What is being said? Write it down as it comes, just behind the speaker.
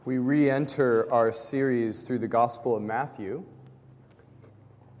We re-enter our series through the Gospel of Matthew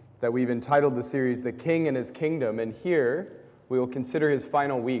that we've entitled the series, The King and His Kingdom, and here we will consider his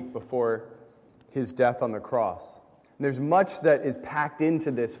final week before his death on the cross. And there's much that is packed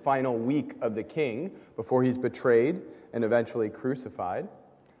into this final week of the King before he's betrayed and eventually crucified.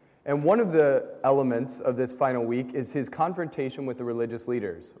 And one of the elements of this final week is his confrontation with the religious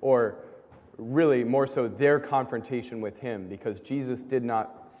leaders, or really more so their confrontation with him, because Jesus did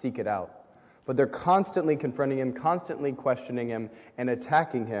not seek it out. But they're constantly confronting him, constantly questioning him, and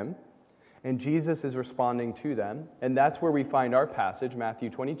attacking him. And Jesus is responding to them. And that's where we find our passage, Matthew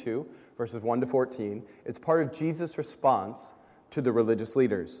 22, verses 1 to 14. It's part of Jesus' response to the religious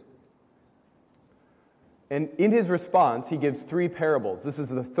leaders. And in his response, he gives three parables. This is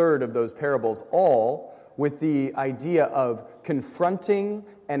the third of those parables, all with the idea of confronting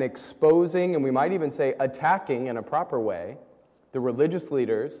and exposing, and we might even say attacking in a proper way, the religious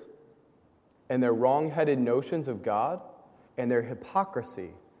leaders and their wrong-headed notions of God and their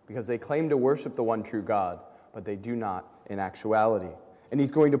hypocrisy, because they claim to worship the one true God, but they do not in actuality. And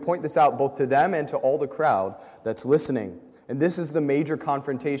he's going to point this out both to them and to all the crowd that's listening. And this is the major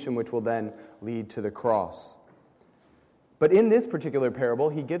confrontation which will then lead to the cross. But in this particular parable,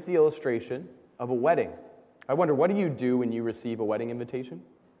 he gives the illustration of a wedding. I wonder, what do you do when you receive a wedding invitation?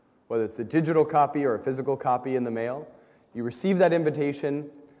 Whether it's a digital copy or a physical copy in the mail, you receive that invitation.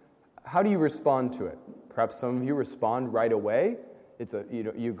 How do you respond to it? Perhaps some of you respond right away.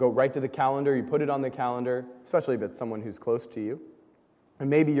 You go right to the calendar, you put it on the calendar, especially if it's someone who's close to you. And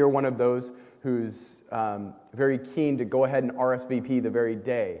maybe you're one of those who's very keen to go ahead and RSVP the very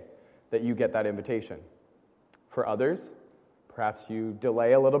day that you get that invitation. For others, perhaps you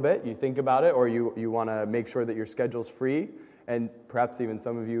delay a little bit, you think about it, or you want to make sure that your schedule's free, and perhaps even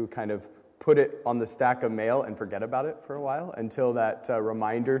some of you kind of put it on the stack of mail and forget about it for a while until that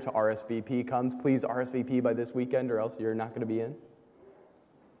reminder to RSVP comes. Please RSVP by this weekend or else you're not going to be in.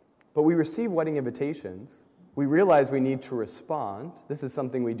 But we receive wedding invitations. We realize we need to respond. This is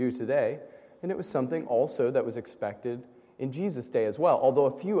something we do today, and it was something also that was expected in Jesus' day as well, although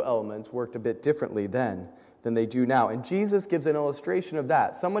a few elements worked a bit differently then than they do now. And Jesus gives an illustration of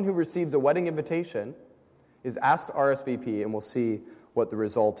that. Someone who receives a wedding invitation is asked to RSVP, and we'll see what the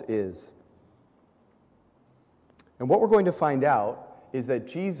result is. And what we're going to find out is that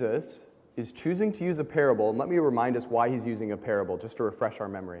Jesus is choosing to use a parable, and let me remind us why he's using a parable, just to refresh our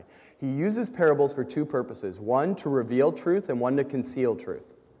memory. He uses parables for two purposes, one to reveal truth and one to conceal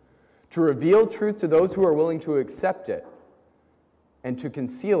truth. To reveal truth to those who are willing to accept it, and to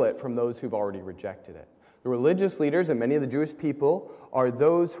conceal it from those who've already rejected it. The religious leaders and many of the Jewish people are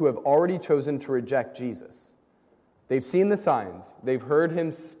those who have already chosen to reject Jesus. They've seen the signs. They've heard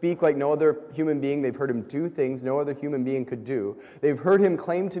him speak like no other human being. They've heard him do things no other human being could do. They've heard him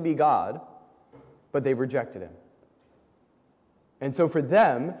claim to be God, but they've rejected him. And so for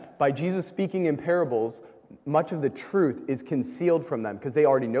them, by Jesus speaking in parables, much of the truth is concealed from them because they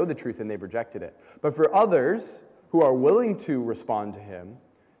already know the truth and they've rejected it. But for others who are willing to respond to him,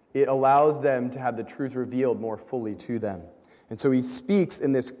 it allows them to have the truth revealed more fully to them. And so he speaks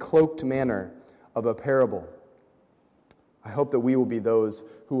in this cloaked manner of a parable. I hope that we will be those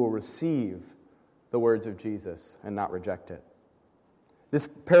who will receive the words of Jesus and not reject it. This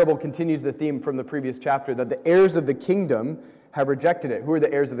parable continues the theme from the previous chapter that the heirs of the kingdom have rejected it. Who are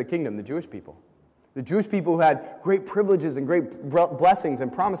the heirs of the kingdom? The Jewish people. The Jewish people who had great privileges and great blessings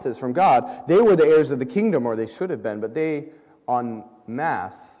and promises from God, they were the heirs of the kingdom, or they should have been, but they, en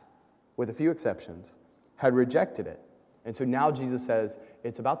masse, with a few exceptions, had rejected it. And so now Jesus says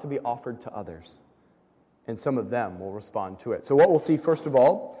it's about to be offered to others, and some of them will respond to it. So what we'll see, first of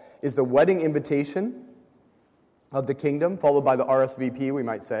all, is the wedding invitation of the kingdom, followed by the RSVP, we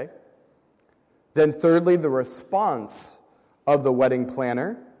might say. Then thirdly, the response of the wedding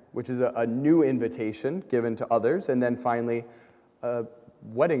planner, which is a new invitation given to others. And then finally, a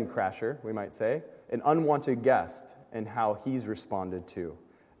wedding crasher, we might say, an unwanted guest, and how he's responded to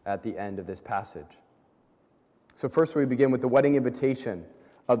at the end of this passage. So first we begin with the wedding invitation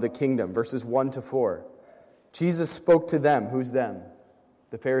of the kingdom, verses 1 to 4. Jesus spoke to them. Who's them?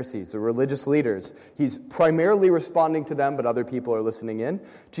 The Pharisees, the religious leaders. He's primarily responding to them, but other people are listening in.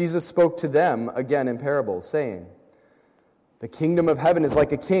 Jesus spoke to them again in parables, saying, "The kingdom of heaven is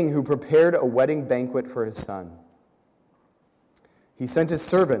like a king who prepared a wedding banquet for his son. He sent his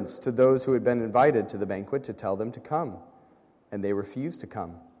servants to those who had been invited to the banquet to tell them to come, and they refused to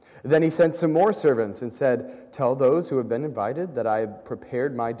come. Then he sent some more servants and said, 'Tell those who have been invited that I have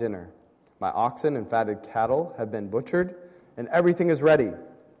prepared my dinner. My oxen and fatted cattle have been butchered, and everything is ready.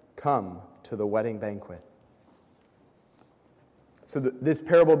 Come to the wedding banquet.'" So this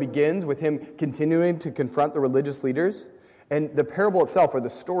parable begins with him continuing to confront the religious leaders. And the parable itself, or the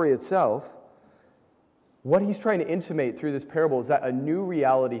story itself, what he's trying to intimate through this parable is that a new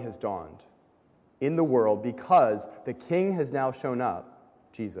reality has dawned in the world because the king has now shown up,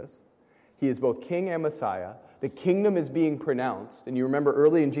 Jesus. He is both king and Messiah. The kingdom is being pronounced. And you remember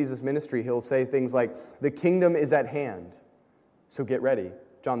early in Jesus' ministry, he'll say things like, the kingdom is at hand, so get ready.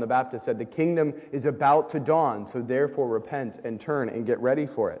 John the Baptist said, the kingdom is about to dawn, so therefore repent and turn and get ready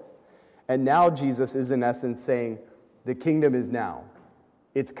for it. And now Jesus is in essence saying, the kingdom is now.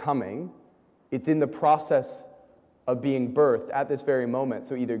 It's coming. It's in the process of being birthed at this very moment.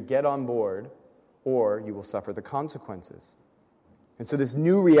 So either get on board or you will suffer the consequences. And so this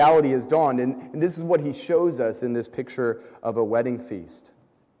new reality has dawned, and this is what he shows us in this picture of a wedding feast.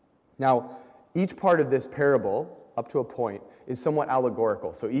 Now, each part of this parable, up to a point, is somewhat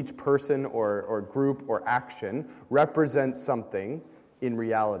allegorical. So each person or group or action represents something in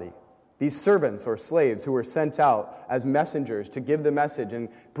reality. These servants or slaves who were sent out as messengers to give the message and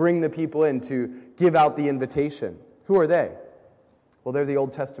bring the people in to give out the invitation. Who are they? Well, they're the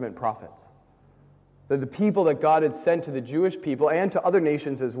Old Testament prophets. They're the people that God had sent to the Jewish people and to other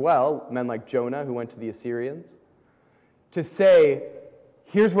nations as well, men like Jonah who went to the Assyrians, to say,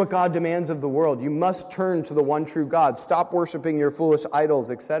 here's what God demands of the world. You must turn to the one true God. Stop worshiping your foolish idols,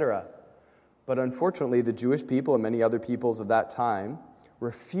 etc. But unfortunately, the Jewish people and many other peoples of that time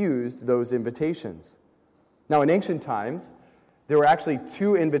refused those invitations. Now, in ancient times, there were actually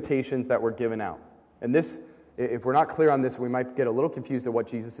two invitations that were given out. And this, if we're not clear on this, we might get a little confused at what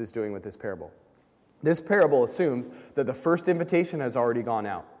Jesus is doing with this parable. This parable assumes that the first invitation has already gone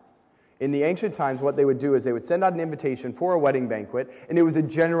out. In the ancient times, what they would do is they would send out an invitation for a wedding banquet, and it was a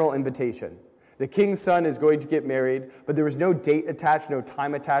general invitation. The king's son is going to get married, but there was no date attached, no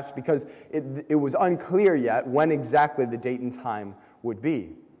time attached, because it was unclear yet when exactly the date and time would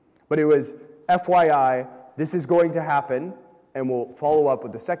be. But it was, FYI, this is going to happen, and we'll follow up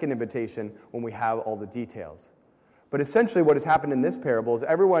with the second invitation when we have all the details. But essentially what has happened in this parable is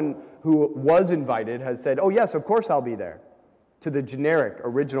everyone who was invited has said, oh yes, of course I'll be there, to the generic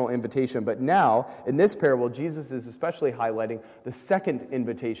original invitation. But now, in this parable, Jesus is especially highlighting the second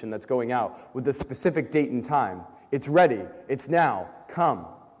invitation that's going out with the specific date and time. It's ready. It's now. Come.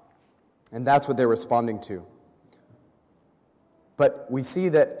 And that's what they're responding to. But we see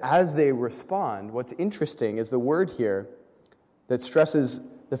that as they respond, what's interesting is the word here that stresses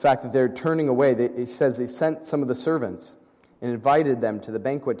the fact that they're turning away. It says they sent some of the servants and invited them to the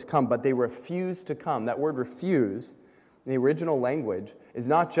banquet to come, but they refused to come. That word refuse in the original language is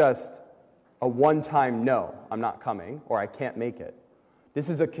not just a one-time no, I'm not coming, or I can't make it. This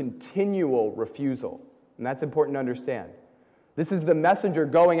is a continual refusal, and that's important to understand. This is the messenger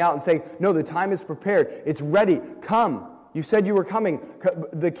going out and saying, no, the time is prepared, it's ready, come. You said you were coming.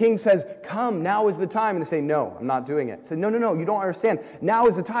 The king says, come, now is the time. And they say, no, I'm not doing it. Say, no, you don't understand. Now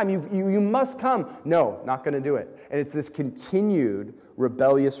is the time. You must come. No, not going to do it. And it's this continued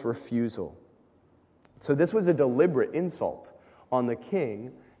rebellious refusal. So this was a deliberate insult on the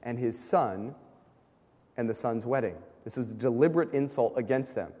king and his son and the son's wedding. This was a deliberate insult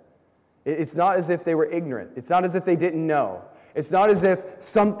against them. It's not as if they were ignorant. It's not as if they didn't know. It's not as if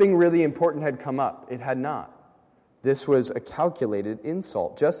something really important had come up. It had not. This was a calculated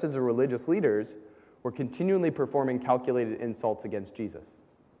insult, just as the religious leaders were continually performing calculated insults against Jesus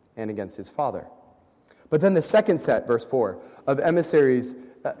and against his Father. But then the second set, verse 4, of emissaries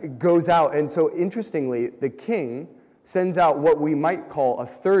goes out. And so interestingly, the king sends out what we might call a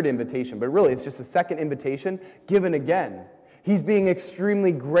third invitation, but really it's just a second invitation given again. He's being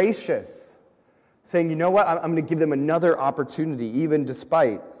extremely gracious, saying, you know what, I'm going to give them another opportunity, even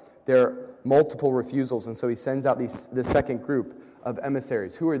despite their multiple refusals. And so he sends out the second group of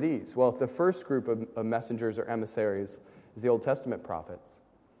emissaries. Who are these? Well, if the first group of messengers or emissaries is the Old Testament prophets,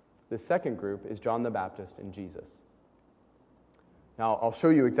 the second group is John the Baptist and Jesus. Now, I'll show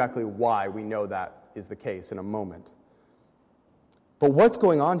you exactly why we know that is the case in a moment. But what's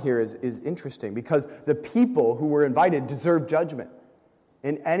going on here is interesting, because the people who were invited deserve judgment.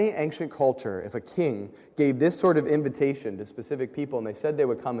 In any ancient culture, if a king gave this sort of invitation to specific people and they said they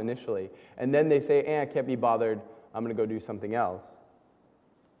would come initially, and then they say, I can't be bothered, I'm going to go do something else,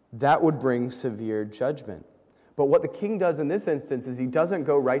 that would bring severe judgment. But what the king does in this instance is he doesn't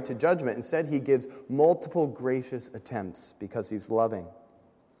go right to judgment. Instead, he gives multiple gracious attempts because he's loving.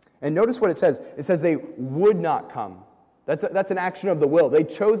 And notice what it says. It says they would not come. That's an action of the will. They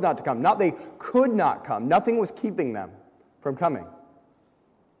chose not to come. Not they could not come. Nothing was keeping them from coming.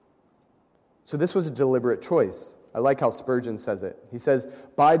 So this was a deliberate choice. I like how Spurgeon says it. He says,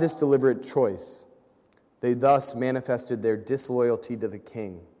 by this deliberate choice, They thus manifested their disloyalty to the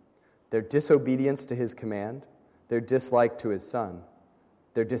king, their disobedience to his command, their dislike to his son,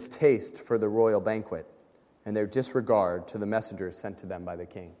 their distaste for the royal banquet, and their disregard to the messengers sent to them by the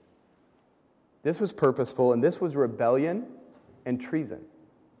king. This was purposeful, and this was rebellion and treason.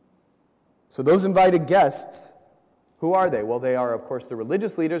 So those invited guests, who are they? Well, they are, of course, the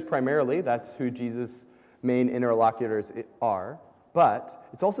religious leaders primarily. That's who Jesus' main interlocutors are. But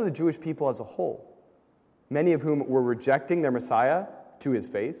it's also the Jewish people as a whole, many of whom were rejecting their Messiah to his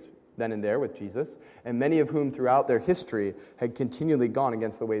face, then and there with Jesus, and many of whom throughout their history had continually gone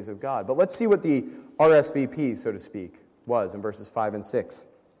against the ways of God. But let's see what the RSVP, so to speak, was in verses 5 and 6.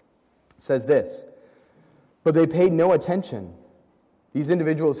 It says this, "But they paid no attention." These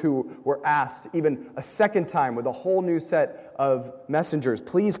individuals who were asked even a second time with a whole new set of messengers,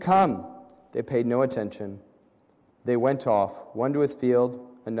 "Please come." They paid no attention. They went off, one to his field,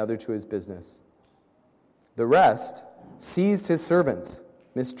 another to his business. The rest seized his servants,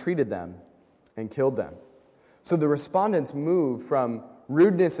 mistreated them, and killed them. So the respondents moved from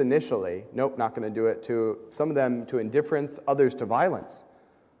rudeness initially, nope, not going to do it, to some of them to indifference, others to violence.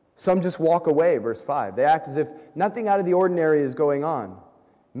 Some just walk away, verse 5. They act as if nothing out of the ordinary is going on,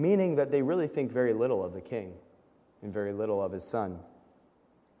 meaning that they really think very little of the king and very little of his son.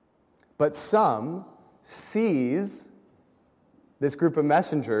 But some seize this group of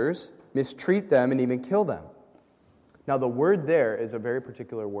messengers, mistreat them, and even kill them. Now, the word there is a very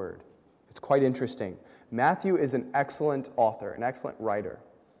particular word. It's quite interesting. Matthew is an excellent author, an excellent writer.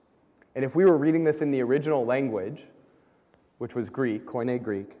 And if we were reading this in the original language, which was Greek, Koine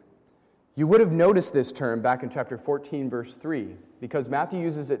Greek, you would have noticed this term back in chapter 14, verse 3, because Matthew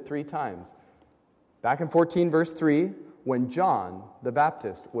uses it 3 times. Back in 14, verse 3, when John the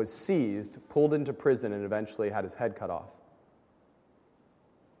Baptist was seized, pulled into prison, and eventually had his head cut off.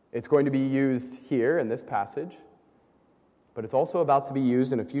 It's going to be used here in this passage, but it's also about to be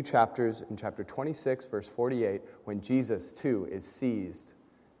used in a few chapters, in chapter 26, verse 48, when Jesus, too, is seized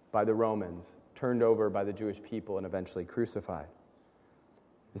by the Romans, turned over by the Jewish people, and eventually crucified.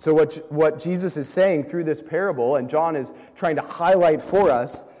 And so what Jesus is saying through this parable, and John is trying to highlight for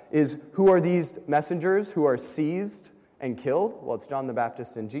us, is who are these messengers who are seized and killed? Well, it's John the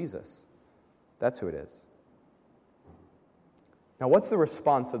Baptist and Jesus. That's who it is. Now, what's the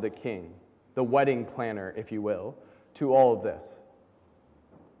response of the king, the wedding planner, if you will, to all of this?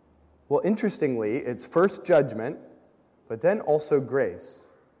 Well, interestingly, it's first judgment, but then also grace.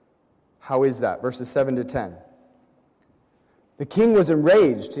 How is that? Verses 7 to 10. The king was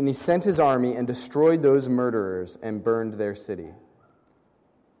enraged, and he sent his army and destroyed those murderers and burned their city.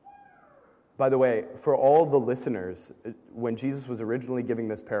 By the way, for all the listeners, when Jesus was originally giving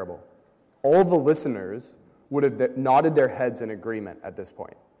this parable, all the listeners would have nodded their heads in agreement at this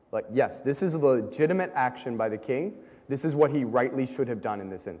point. Like, yes, this is a legitimate action by the king. This is what he rightly should have done in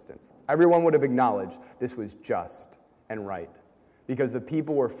this instance. Everyone would have acknowledged this was just and right, because the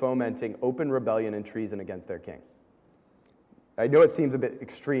people were fomenting open rebellion and treason against their king. I know it seems a bit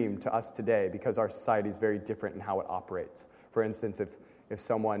extreme to us today because our society is very different in how it operates. For instance, if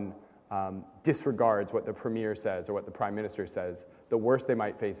someone disregards what the premier says or what the prime minister says, the worst they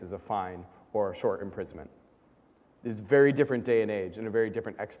might face is a fine or a short imprisonment. It's a very different day and age and a very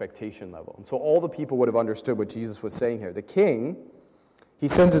different expectation level. And so all the people would have understood what Jesus was saying here. The king, he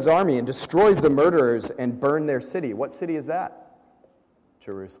sends his army and destroys the murderers and burn their city. What city is that?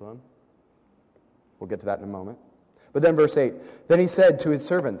 Jerusalem. We'll get to that in a moment. But then verse 8, then he said to his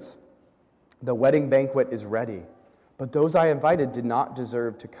servants, "The wedding banquet is ready, but those I invited did not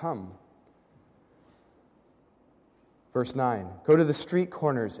deserve to come." Verse 9, go to the street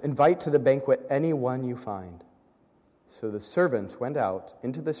corners, invite to the banquet anyone you find. So the servants went out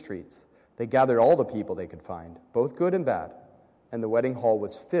into the streets. They gathered all the people they could find, both good and bad, and the wedding hall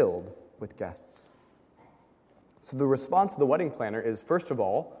was filled with guests. So the response of the wedding planner is, first of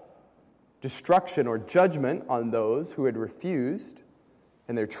all, destruction or judgment on those who had refused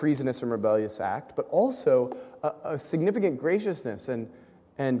in their treasonous and rebellious act, but also a significant graciousness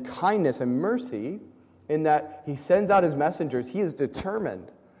and kindness and mercy in that he sends out his messengers. He is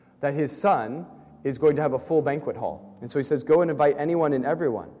determined that his son is going to have a full banquet hall. And so he says, go and invite anyone and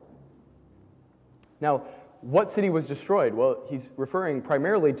everyone. Now, what city was destroyed? Well, he's referring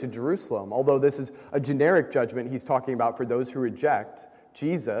primarily to Jerusalem, although this is a generic judgment he's talking about for those who reject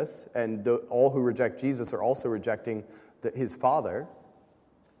Jesus, and all who reject Jesus are also rejecting his Father.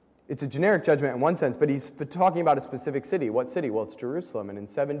 It's a generic judgment in one sense, but he's talking about a specific city. What city? Well, it's Jerusalem, and in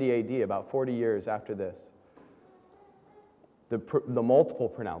 70 AD, about 40 years after this, the multiple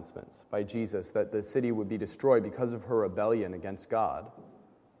pronouncements by Jesus that the city would be destroyed because of her rebellion against God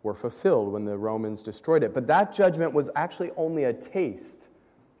were fulfilled when the Romans destroyed it. But that judgment was actually only a taste.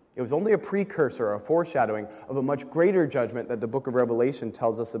 It was only a precursor, a foreshadowing of a much greater judgment that the book of Revelation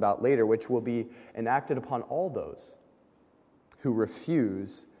tells us about later, which will be enacted upon all those who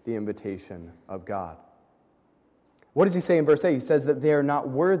refuse the invitation of God. What does he say in verse 8? He says that they are not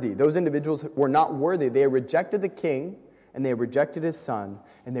worthy. Those individuals were not worthy. They rejected the king, and they rejected his son,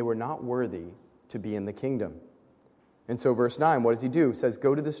 and they were not worthy to be in the kingdom. And so verse 9, what does he do? He says,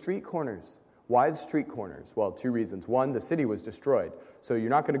 go to the street corners. Why the street corners? Well, two reasons. One, the city was destroyed, so you're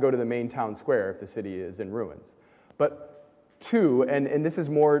not going to go to the main town square if the city is in ruins. But two, and this is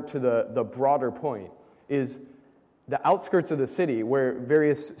more to the broader point, is the outskirts of the city where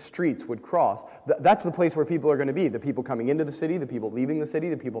various streets would cross. That's the place where people are going to be. The people coming into the city, the people leaving the city,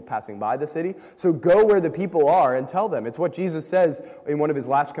 the people passing by the city. So go where the people are and tell them. It's what Jesus says in one of his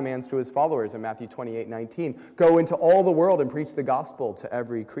last commands to his followers in Matthew 28:19. Go into all the world and preach the gospel to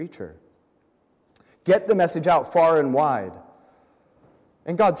every creature. Get the message out far and wide.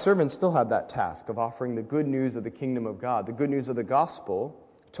 And God's servants still have that task of offering the good news of the kingdom of God, the good news of the gospel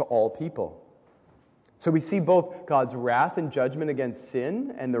to all people. So we see both God's wrath and judgment against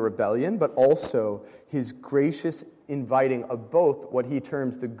sin and the rebellion, but also his gracious inviting of both what he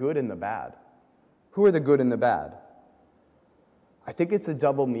terms the good and the bad. Who are the good and the bad? I think it's a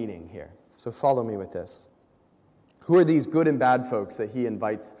double meaning here. So follow me with this. Who are these good and bad folks that he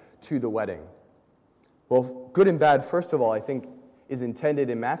invites to the wedding? Well, good and bad, first of all, I think is intended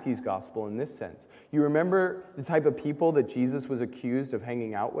in Matthew's gospel in this sense. You remember the type of people that Jesus was accused of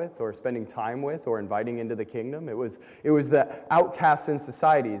hanging out with or spending time with or inviting into the kingdom? It was the outcasts in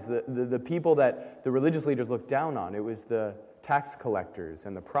societies, the people that the religious leaders looked down on. It was the tax collectors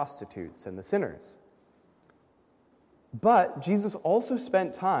and the prostitutes and the sinners. But Jesus also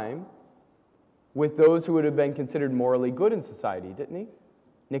spent time with those who would have been considered morally good in society, didn't he?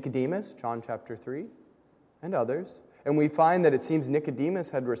 Nicodemus, John chapter 3, and others. And we find that it seems Nicodemus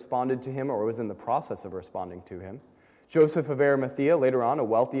had responded to him or was in the process of responding to him. Joseph of Arimathea, later on, a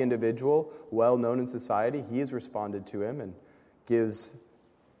wealthy individual, well-known in society, he has responded to him and gives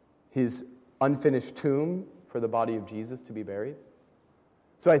his unfinished tomb for the body of Jesus to be buried.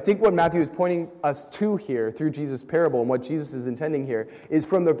 So I think what Matthew is pointing us to here through Jesus' parable and what Jesus is intending here is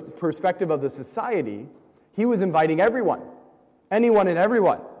from the perspective of the society, he was inviting everyone, anyone and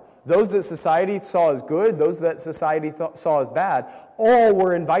everyone. Those that society saw as good, those that society saw as bad, all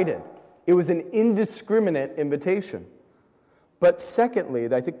were invited. It was an indiscriminate invitation. But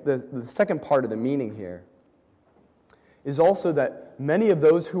secondly, I think the second part of the meaning here is also that many of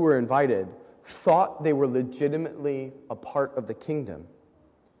those who were invited thought they were legitimately a part of the kingdom.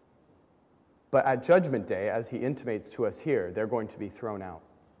 But at Judgment Day, as he intimates to us here, they're going to be thrown out.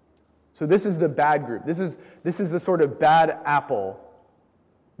 So this is the bad group. This is the sort of bad apple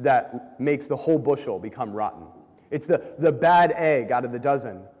that makes the whole bushel become rotten. It's the bad egg out of the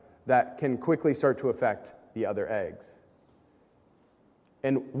dozen that can quickly start to affect the other eggs.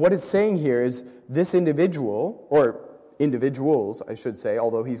 And what it's saying here is this individual, or individuals, I should say,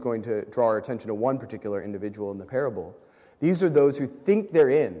 although he's going to draw our attention to one particular individual in the parable, these are those who think they're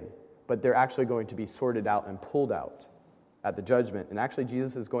in, but they're actually going to be sorted out and pulled out at the judgment. And actually,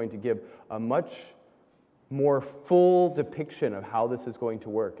 Jesus is going to give a much more full depiction of how this is going to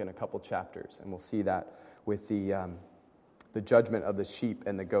work in a couple chapters. And we'll see that with the judgment of the sheep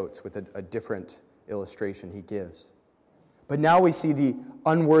and the goats with a different illustration he gives. But now we see the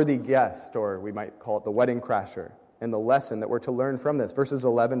unworthy guest, or we might call it the wedding crasher, and the lesson that we're to learn from this. Verses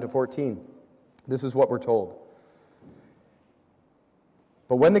 11 to 14. This is what we're told.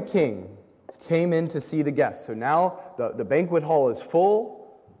 But when the king came in to see the guests, so now the banquet hall is full.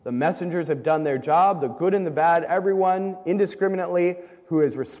 The messengers have done their job, the good and the bad, everyone indiscriminately who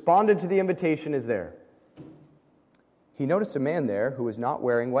has responded to the invitation is there. He noticed a man there who was not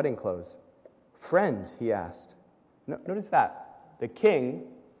wearing wedding clothes. "Friend," he asked. Notice that. The king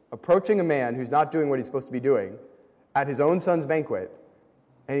approaching a man who's not doing what he's supposed to be doing at his own son's banquet,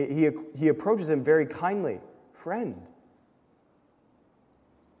 and he approaches him very kindly. "Friend."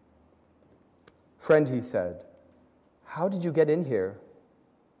 "Friend," he said, "how did you get in here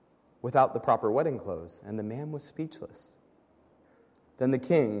without the proper wedding clothes?" And the man was speechless. Then the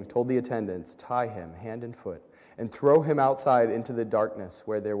king told the attendants, "Tie him hand and foot and throw him outside into the darkness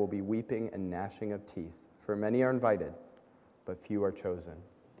where there will be weeping and gnashing of teeth. For many are invited, but few are chosen."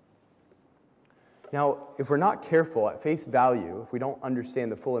 Now, if we're not careful at face value, if we don't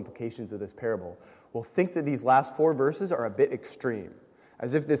understand the full implications of this parable, we'll think that these last 4 verses are a bit extreme.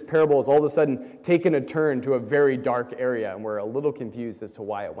 As if this parable has all of a sudden taken a turn to a very dark area, and we're a little confused as to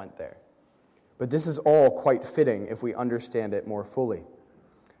why it went there. But this is all quite fitting if we understand it more fully.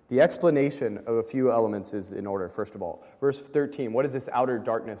 The explanation of a few elements is in order, first of all. Verse 13, what is this outer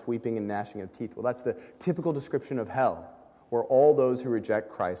darkness, weeping and gnashing of teeth? Well, that's the typical description of hell, where all those who reject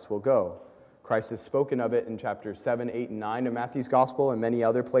Christ will go. Christ has spoken of it in chapters 7, 8, and 9 of Matthew's Gospel and many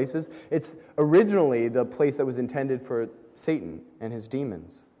other places. It's originally the place that was intended for Satan and his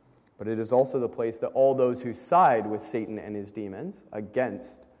demons. But it is also the place that all those who side with Satan and his demons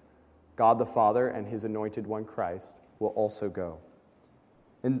against God the Father and his anointed one, Christ, will also go.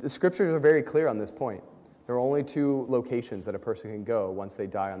 And the scriptures are very clear on this point. There are only two locations that a person can go once they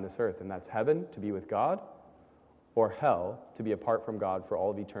die on this earth, and that's heaven, to be with God, or hell, to be apart from God for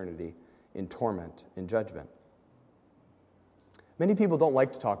all of eternity in torment, in judgment. Many people don't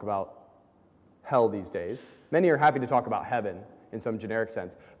like to talk about hell these days. Many are happy to talk about heaven in some generic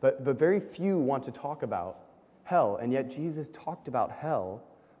sense, but very few want to talk about hell, and yet Jesus talked about hell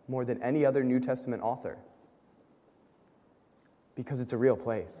more than any other New Testament author. Because it's a real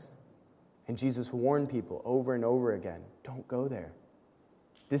place. And Jesus warned people over and over again, don't go there.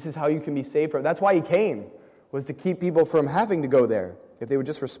 This is how you can be saved from it. That's why he came, was to keep people from having to go there if they would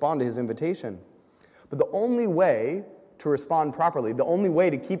just respond to his invitation. But the only way to respond properly, the only way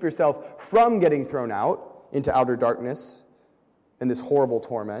to keep yourself from getting thrown out into outer darkness and this horrible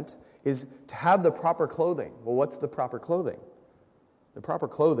torment is to have the proper clothing. Well, what's the proper clothing? The proper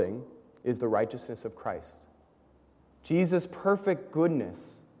clothing is the righteousness of Christ. Jesus' perfect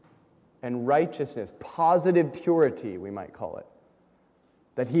goodness and righteousness, positive purity, we might call it,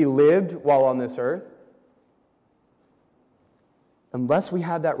 that he lived while on this earth. Unless we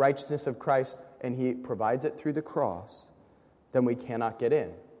have that righteousness of Christ and he provides it through the cross, then we cannot get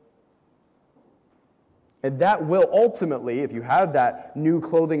in. And that will ultimately, if you have that new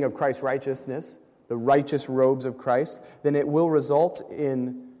clothing of Christ's righteousness, the righteous robes of Christ, then it will result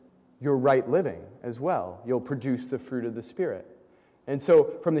in your right living as well. You'll produce the fruit of the Spirit. And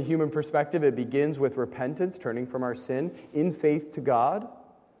so, from the human perspective, it begins with repentance, turning from our sin in faith to God.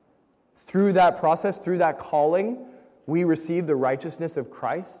 Through that process, through that calling, we receive the righteousness of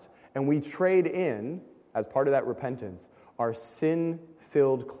Christ, and we trade in, as part of that repentance, our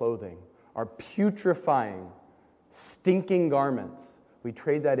sin-filled clothing, our putrefying, stinking garments. We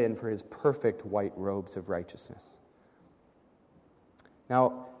trade that in for his perfect white robes of righteousness.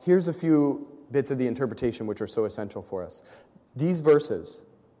 Now, here's a few bits of the interpretation which are so essential for us. These verses,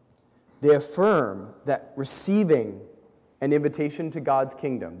 they affirm that receiving an invitation to God's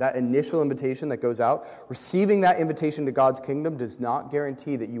kingdom, that initial invitation that goes out, receiving that invitation to God's kingdom does not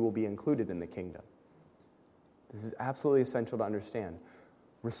guarantee that you will be included in the kingdom. This is absolutely essential to understand.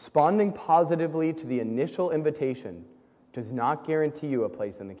 Responding positively to the initial invitation does not guarantee you a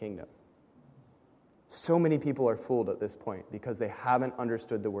place in the kingdom. So many people are fooled at this point because they haven't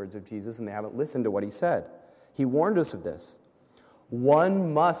understood the words of Jesus and they haven't listened to what he said. He warned us of this.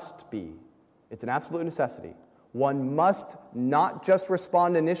 One must be, it's an absolute necessity, one must not just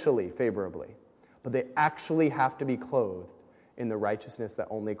respond initially favorably, but they actually have to be clothed in the righteousness that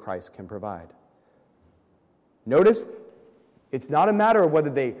only Christ can provide. Notice, it's not a matter of whether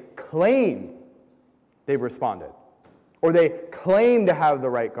they claim they've responded or they claim to have the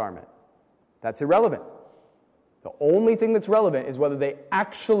right garment. That's irrelevant. The only thing that's relevant is whether they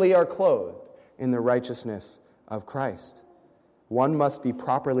actually are clothed in the righteousness of Christ. One must be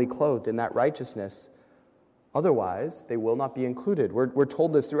properly clothed in that righteousness. Otherwise, they will not be included. We're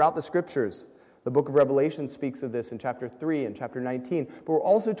told this throughout the Scriptures. The book of Revelation speaks of this in chapter 3 and chapter 19. But we're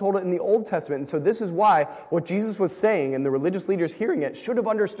also told it in the Old Testament. And so this is why what Jesus was saying and the religious leaders hearing it should have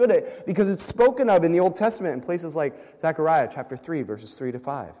understood it, because it's spoken of in the Old Testament in places like Zechariah chapter 3, verses 3 to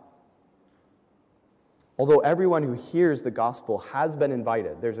 5. Although everyone who hears the gospel has been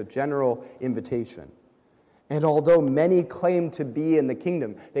invited, there's a general invitation. And although many claim to be in the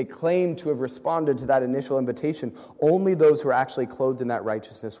kingdom, they claim to have responded to that initial invitation, only those who are actually clothed in that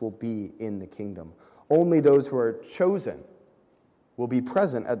righteousness will be in the kingdom. Only those who are chosen will be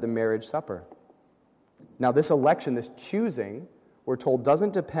present at the marriage supper. Now, this election, this choosing, we're told,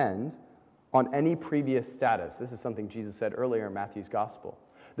 doesn't depend on any previous status. This is something Jesus said earlier in Matthew's gospel.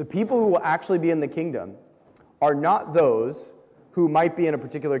 The people who will actually be in the kingdom are not those who might be in a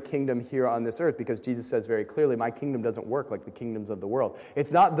particular kingdom here on this earth, because Jesus says very clearly, my kingdom doesn't work like the kingdoms of the world.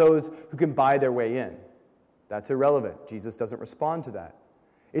 It's not those who can buy their way in. That's irrelevant. Jesus doesn't respond to that.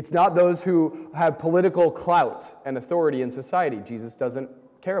 It's not those who have political clout and authority in society. Jesus doesn't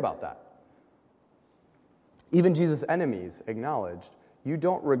care about that. Even Jesus' enemies acknowledged, you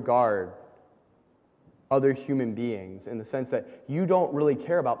don't regard other human beings in the sense that you don't really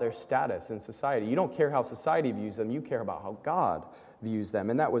care about their status in society. You don't care how society views them. You care about how God views them.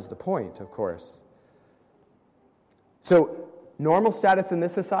 And that was the point, of course. So Normal status in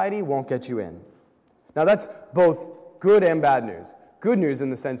this society won't get you in. Now that's both good and bad news. Good news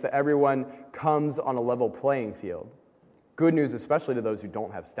in the sense that everyone comes on a level playing field. Good news especially to those who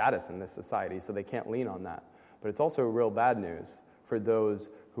don't have status in this society, so they can't lean on that. But it's also real bad news for those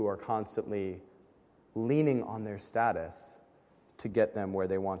who are constantly leaning on their status to get them where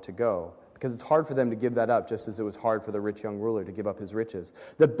they want to go. Because it's hard for them to give that up, just as it was hard for the rich young ruler to give up his riches.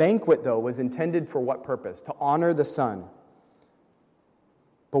 The banquet, though, was intended for what purpose? To honor the Son.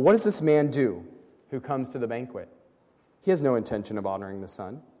 But what does this man do who comes to the banquet? He has no intention of honoring the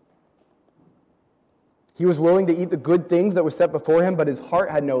Son. He was willing to eat the good things that were set before him, but his heart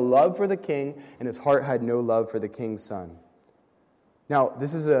had no love for the king, and his heart had no love for the king's son. Now,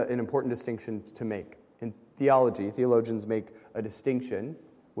 this is an important distinction to make. In theology, theologians make a distinction,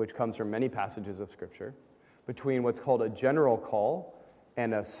 which comes from many passages of Scripture, between what's called a general call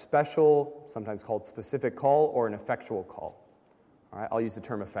and a special, sometimes called specific call, or an effectual call. All right, I'll use the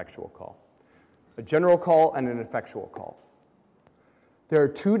term effectual call. A general call and an effectual call. There are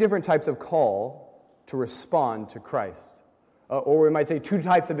two different types of call to respond to Christ. Or we might say two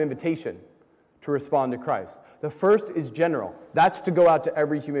types of invitation to respond to Christ. The first is general. That's to go out to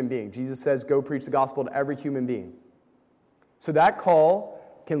every human being. Jesus says, go preach the gospel to every human being. So that call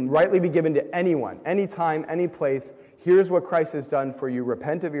can rightly be given to anyone, anytime, any place. Here's what Christ has done for you.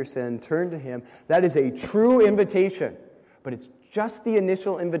 Repent of your sin, turn to him. That is a true invitation, but it's just the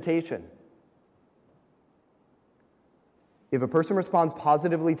initial invitation. If a person responds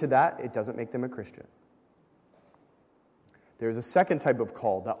positively to that, it doesn't make them a Christian. There's a second type of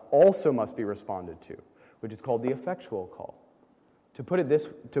call that also must be responded to, which is called the effectual call. To put it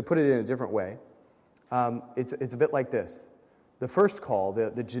in a different way, it's a bit like this. The first call,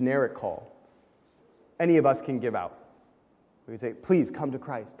 the generic call, any of us can give out. We say, please come to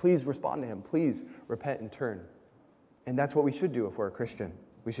Christ. Please respond to him. Please repent and turn. And that's what we should do if we're a Christian.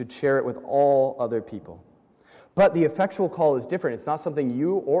 We should share it with all other people. But the effectual call is different. It's not something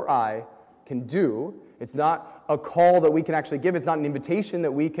you or I can do. It's not a call that we can actually give. It's not an invitation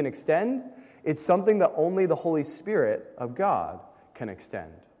that we can extend. It's something that only the Holy Spirit of God can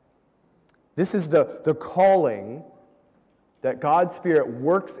extend. This is the calling that God's Spirit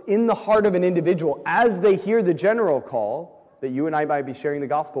works in the heart of an individual as they hear the general call, that you and I might be sharing the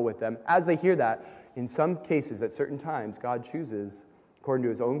gospel with them. As they hear that, in some cases, at certain times, God chooses, according to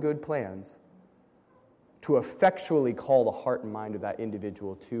his own good plans, to effectually call the heart and mind of that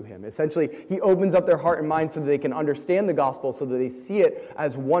individual to him. Essentially, he opens up their heart and mind so that they can understand the gospel, so that they see it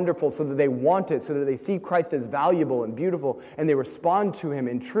as wonderful, so that they want it, so that they see Christ as valuable and beautiful, and they respond to him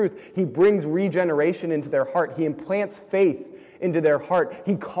in truth. He brings regeneration into their heart. He implants faith into their heart.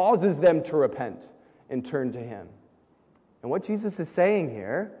 He causes them to repent and turn to him. And what Jesus is saying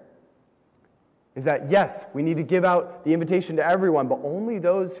here is that, yes, we need to give out the invitation to everyone, but only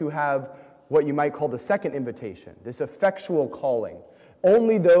those who have what you might call the second invitation, this effectual calling.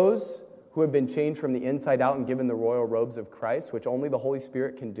 Only those who have been changed from the inside out and given the royal robes of Christ, which only the Holy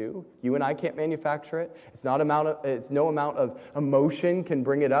Spirit can do. You and I can't manufacture it. It's no amount of emotion can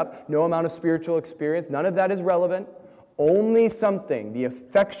bring it up. No amount of spiritual experience. None of that is relevant. Only something, the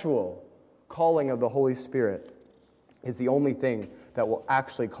effectual calling of the Holy Spirit, is the only thing that will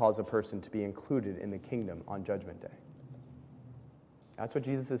actually cause a person to be included in the kingdom on Judgment Day. That's what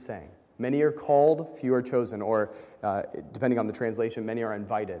Jesus is saying. Many are called, few are chosen, or depending on the translation, many are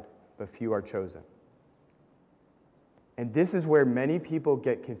invited, but few are chosen. And this is where many people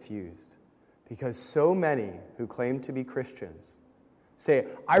get confused, because so many who claim to be Christians say,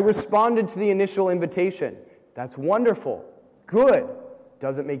 I responded to the initial invitation. That's wonderful, good,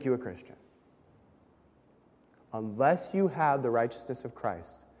 doesn't make you a Christian. Unless you have the righteousness of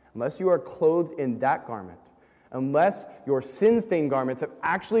Christ, unless you are clothed in that garment, unless your sin-stained garments have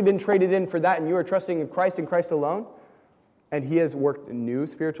actually been traded in for that and you are trusting in Christ and Christ alone, and he has worked a new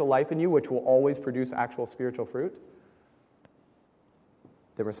spiritual life in you, which will always produce actual spiritual fruit,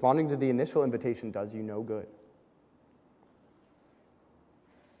 then responding to the initial invitation does you no good.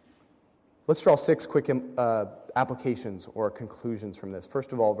 Let's draw 6 quick applications or conclusions from this.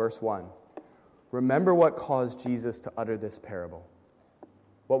 First of all, verse 1. Remember what caused Jesus to utter this parable.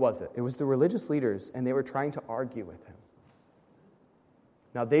 What was it? It was the religious leaders, and they were trying to argue with him.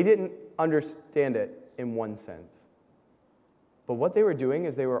 Now, they didn't understand it in one sense. But what they were doing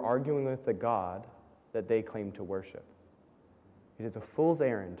is they were arguing with the God that they claimed to worship. It is a fool's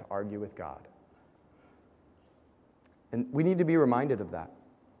errand to argue with God. And we need to be reminded of that.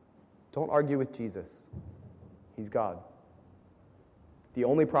 Don't argue with Jesus. He's God. The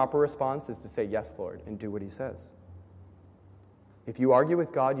only proper response is to say, yes, Lord, and do what he says. If you argue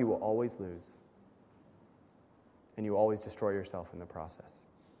with God, you will always lose. and you always destroy yourself in the process.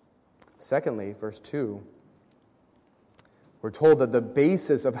 Secondly, verse 2, we're told that the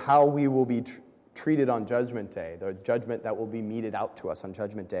basis of how we will be treated on Judgment Day, the judgment that will be meted out to us on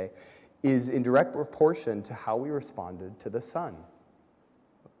Judgment Day, is in direct proportion to how we responded to the Son.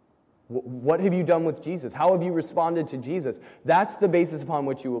 What have you done with Jesus? How have you responded to Jesus? That's the basis upon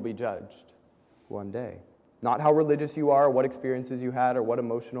which you will be judged one day. Not how religious you are, or what experiences you had, or what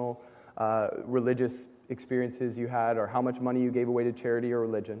emotional religious experiences you had, or how much money you gave away to charity or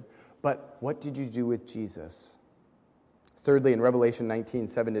religion, but what did you do with Jesus? Thirdly, in Revelation 19,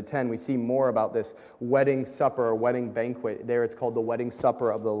 7-10, we see more about this wedding supper or wedding banquet. There it's called the wedding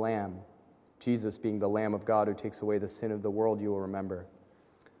supper of the Lamb. Jesus being the Lamb of God who takes away the sin of the world, you will remember.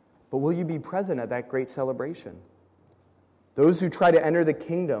 But will you be present at that great celebration? Those who try to enter the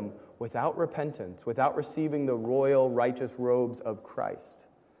kingdom without repentance, without receiving the royal righteous robes of Christ,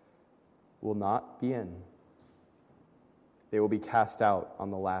 will not be in. They will be cast out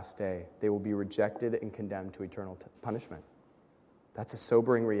on the last day. They will be rejected and condemned to eternal punishment. That's a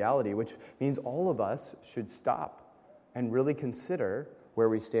sobering reality, which means all of us should stop and really consider where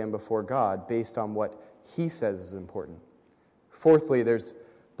we stand before God based on what He says is important. Fourthly, there's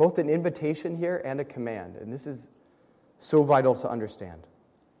both an invitation here and a command, and this is so vital to understand.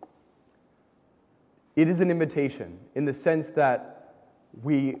 It is an invitation in the sense that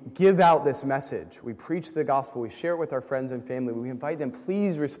we give out this message, we preach the gospel, we share it with our friends and family, we invite them,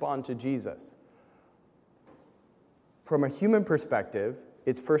 please respond to Jesus. From a human perspective,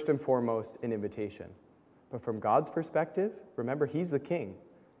 it's first and foremost an invitation. But from God's perspective, remember, He's the King.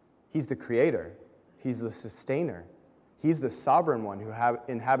 He's the Creator. He's the Sustainer. He's the Sovereign One who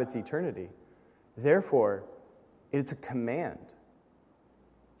inhabits eternity. Therefore, it's a command.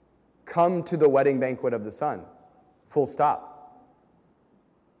 Come to the wedding banquet of the Son. Full stop.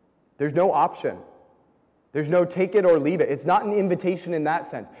 There's no option. There's no take it or leave it. It's not an invitation in that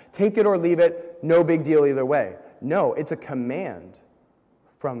sense. Take it or leave it, no big deal either way. No, it's a command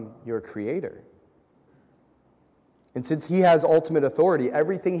from your Creator. And since He has ultimate authority,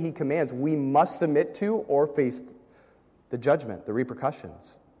 everything He commands we must submit to or face the judgment, the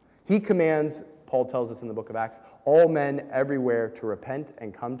repercussions. He commands, Paul tells us in the book of Acts, all men everywhere to repent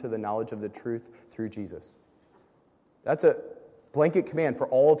and come to the knowledge of the truth through Jesus. That's a blanket command for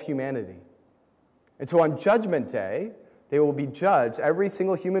all of humanity. And so on Judgment Day, they will be judged, every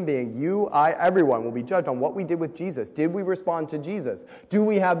single human being, you, I, everyone will be judged on what we did with Jesus. Did we respond to Jesus? Do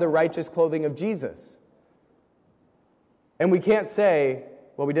we have the righteous clothing of Jesus? And we can't say,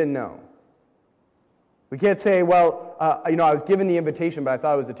 well, we didn't know. We can't say, well, I was given the invitation, but I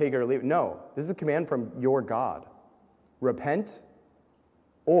thought it was a take it or leave it. No, this is a command from your God. Repent,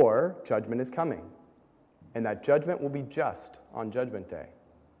 or judgment is coming. And that judgment will be just on Judgment Day.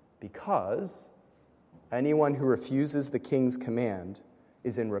 Because anyone who refuses the King's command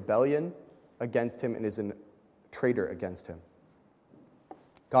is in rebellion against Him and is a traitor against Him.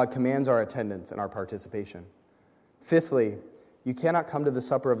 God commands our attendance and our participation. Fifthly, you cannot come to the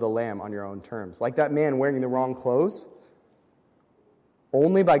supper of the Lamb on your own terms. Like that man wearing the wrong clothes,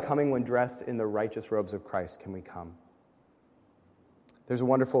 only by coming when dressed in the righteous robes of Christ can we come. There's a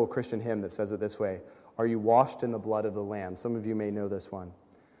wonderful Christian hymn that says it this way, "Are you washed in the blood of the Lamb?" Some of you may know this one.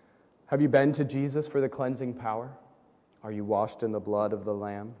 Have you been to Jesus for the cleansing power? Are you washed in the blood of the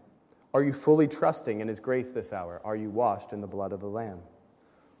Lamb? Are you fully trusting in His grace this hour? Are you washed in the blood of the Lamb?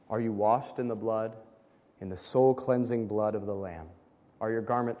 Are you washed in the blood, in the soul-cleansing blood of the Lamb? Are your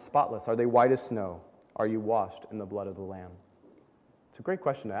garments spotless? Are they white as snow? Are you washed in the blood of the Lamb? It's a great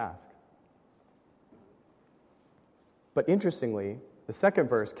question to ask. But interestingly, the second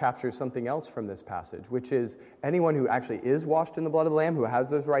verse captures something else from this passage, which is anyone who actually is washed in the blood of the Lamb, who has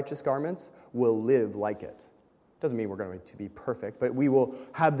those righteous garments, will live like it. Doesn't mean we're going to be perfect, but we will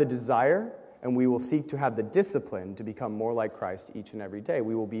have the desire and we will seek to have the discipline to become more like Christ each and every day.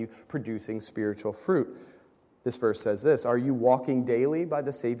 We will be producing spiritual fruit. This verse says this, "Are you walking daily by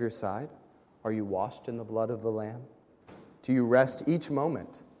the Savior's side? Are you washed in the blood of the Lamb? Do you rest each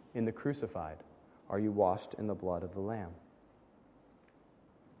moment in the crucified? Are you washed in the blood of the Lamb?"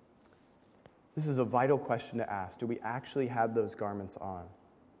 This is a vital question to ask. Do we actually have those garments on?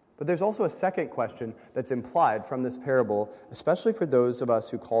 But there's also a second question that's implied from this parable, especially for those of us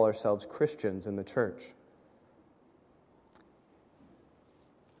who call ourselves Christians in the church.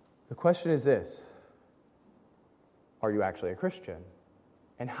 The question is this: are you actually a Christian?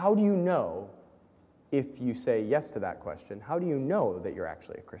 And how do you know, if you say yes to that question, how do you know that you're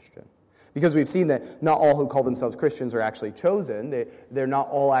actually a Christian? Because we've seen that not all who call themselves Christians are actually chosen. They're not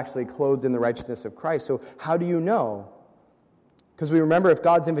all actually clothed in the righteousness of Christ. So how do you know? Because we remember if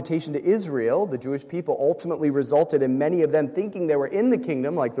God's invitation to Israel, the Jewish people, ultimately resulted in many of them thinking they were in the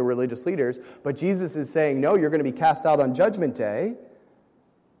kingdom, like the religious leaders, but Jesus is saying, no, you're going to be cast out on Judgment Day.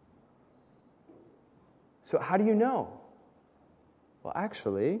 So how do you know? Well,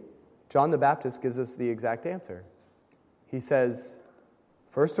 actually, John the Baptist gives us the exact answer. He says,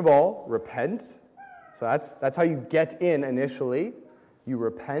 first of all, repent. So that's how you get in initially. You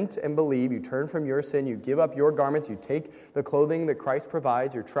repent and believe. You turn from your sin. You give up your garments. You take the clothing that Christ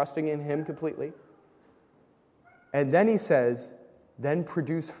provides. You're trusting in Him completely. And then he says, then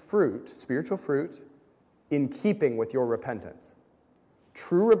produce fruit, spiritual fruit, in keeping with your repentance.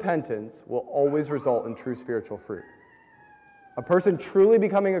 True repentance will always result in true spiritual fruit. A person truly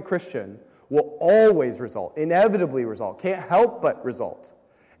becoming a Christian will always result, inevitably result, can't help but result,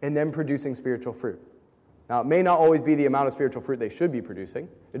 in them producing spiritual fruit. Now, it may not always be the amount of spiritual fruit they should be producing.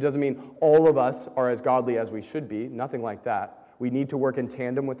 It doesn't mean all of us are as godly as we should be. Nothing like that. We need to work in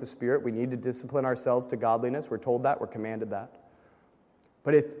tandem with the Spirit. We need to discipline ourselves to godliness. We're told that. We're commanded that.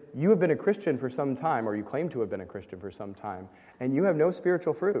 But if you have been a Christian for some time, or you claim to have been a Christian for some time, and you have no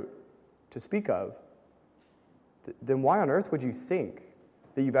spiritual fruit to speak of, then why on earth would you think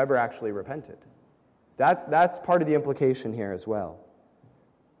that you've ever actually repented? That's part of the implication here as well.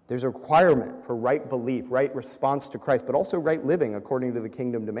 There's a requirement for right belief, right response to Christ, but also right living according to the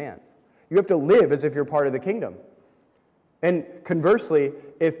kingdom demands. You have to live as if you're part of the kingdom. And conversely,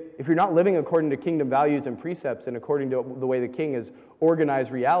 if you're not living according to kingdom values and precepts and according to the way the king has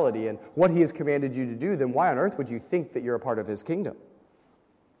organized reality and what he has commanded you to do, then why on earth would you think that you're a part of his kingdom?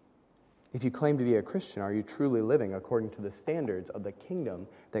 If you claim to be a Christian, are you truly living according to the standards of the kingdom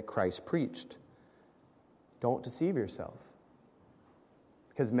that Christ preached? Don't deceive yourself.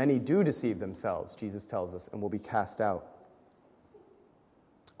 Because many do deceive themselves, Jesus tells us, and will be cast out.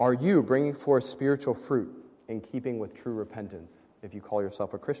 Are you bringing forth spiritual fruit in keeping with true repentance if you call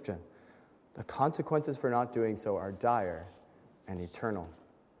yourself a Christian? The consequences for not doing so are dire and eternal.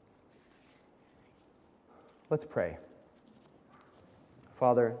 Let's pray.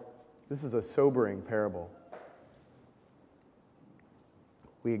 Father, this is a sobering parable.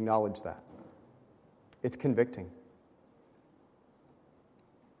 We acknowledge that. It's convicting.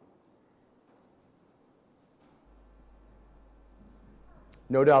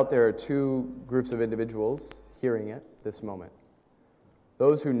 No doubt there are two groups of individuals hearing it this moment.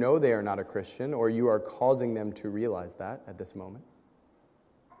 Those who know they are not a Christian, or you are causing them to realize that at this moment.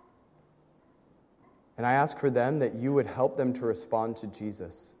 And I ask for them that you would help them to respond to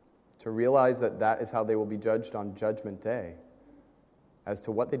Jesus, to realize that that is how they will be judged on Judgment Day, as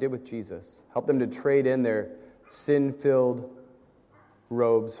to what they did with Jesus. Help them to trade in their sin-filled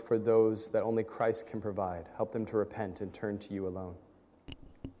robes for those that only Christ can provide. Help them to repent and turn to you alone.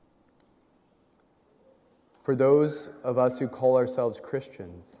 For those of us who call ourselves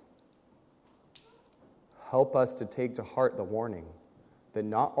Christians, help us to take to heart the warning that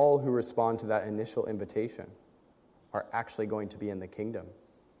not all who respond to that initial invitation are actually going to be in the kingdom.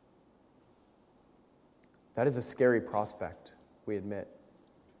 That is a scary prospect, we admit.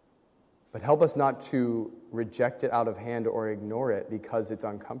 But help us not to reject it out of hand or ignore it because it's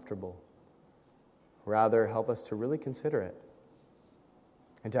uncomfortable. Rather, help us to really consider it.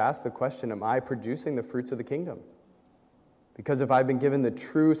 And to ask the question, am I producing the fruits of the kingdom? Because if I've been given the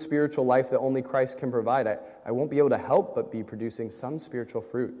true spiritual life that only Christ can provide, I won't be able to help but be producing some spiritual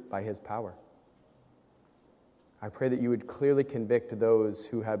fruit by his power. I pray that you would clearly convict those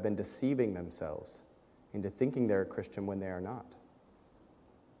who have been deceiving themselves into thinking they're a Christian when they are not.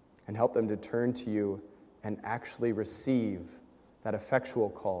 And help them to turn to you and actually receive that effectual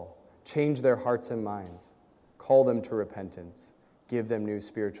call. Change their hearts and minds. Call them to repentance. Give them new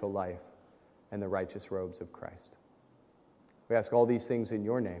spiritual life and the righteous robes of Christ. We ask all these things in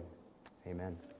your name. Amen.